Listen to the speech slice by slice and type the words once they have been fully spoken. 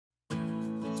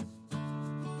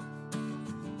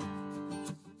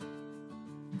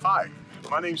Hi,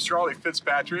 my name's Charlie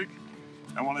Fitzpatrick.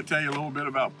 I want to tell you a little bit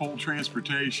about Pohl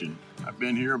Transportation. I've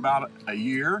been here about a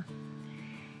year,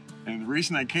 and the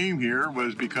reason I came here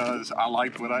was because I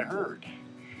liked what I heard.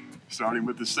 Starting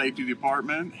with the safety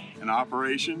department and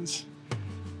operations,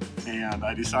 and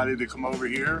I decided to come over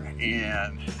here,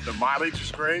 and the mileage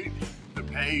is great, the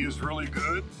pay is really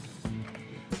good,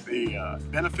 the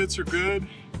benefits are good,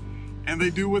 and they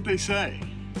do what they say.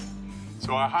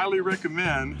 So I highly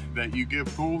recommend that you give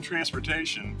Pohl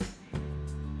Transportation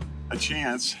a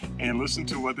chance and listen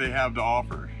to what they have to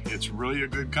offer. It's really a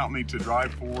good company to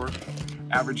drive for,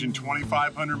 averaging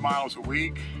 2,500 miles a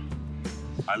week.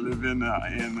 I live in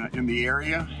the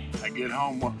area. I get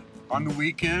home on the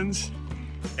weekends,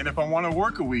 and if I want to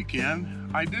work a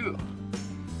weekend, I do.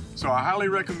 So I highly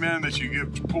recommend that you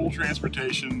give Pohl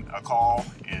Transportation a call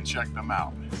and check them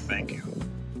out. Thank you.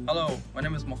 Hello, my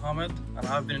name is Mohammed, and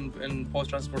I've been in Pohl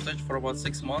Transportation for about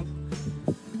 6 months.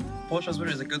 Pohl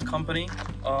Transportation is a good company.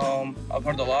 I've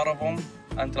heard a lot of them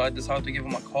until I decided to give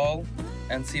them a call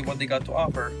and see what they got to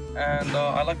offer. And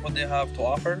I like what they have to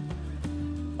offer.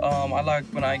 I like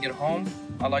when I get home.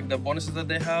 I like the bonuses that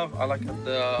they have. I like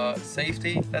the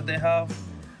safety that they have.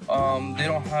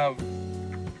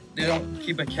 They don't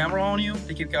keep a camera on you.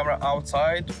 They keep camera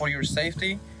outside for your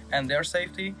safety and their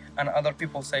safety and other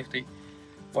people's safety.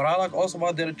 What I like also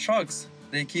about their trucks,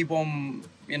 they keep them,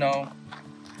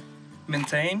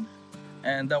 maintained,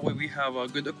 and that way we have a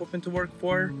good equipment to work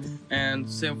for and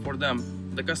same for them.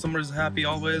 The customer is happy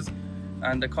always,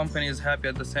 and the company is happy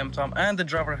at the same time, and the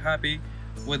driver happy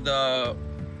with the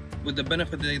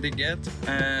benefit that they get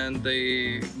and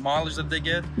the mileage that they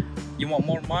get. You want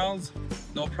more miles?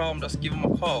 No problem, just give them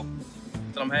a call.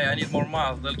 Tell them, hey, I need more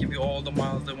miles. They'll give you all the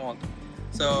miles they want.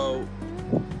 So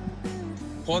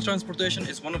Pohl Transportation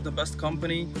is one of the best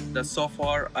company that so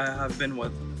far I have been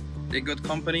with. They're a good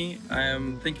company. I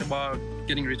am thinking about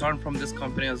getting returned from this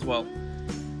company as well.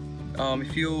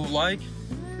 If you like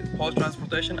Pohl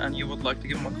Transportation and you would like to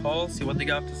give them a call, see what they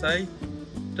got to say,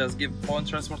 just give Pohl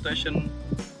Transportation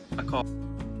a call.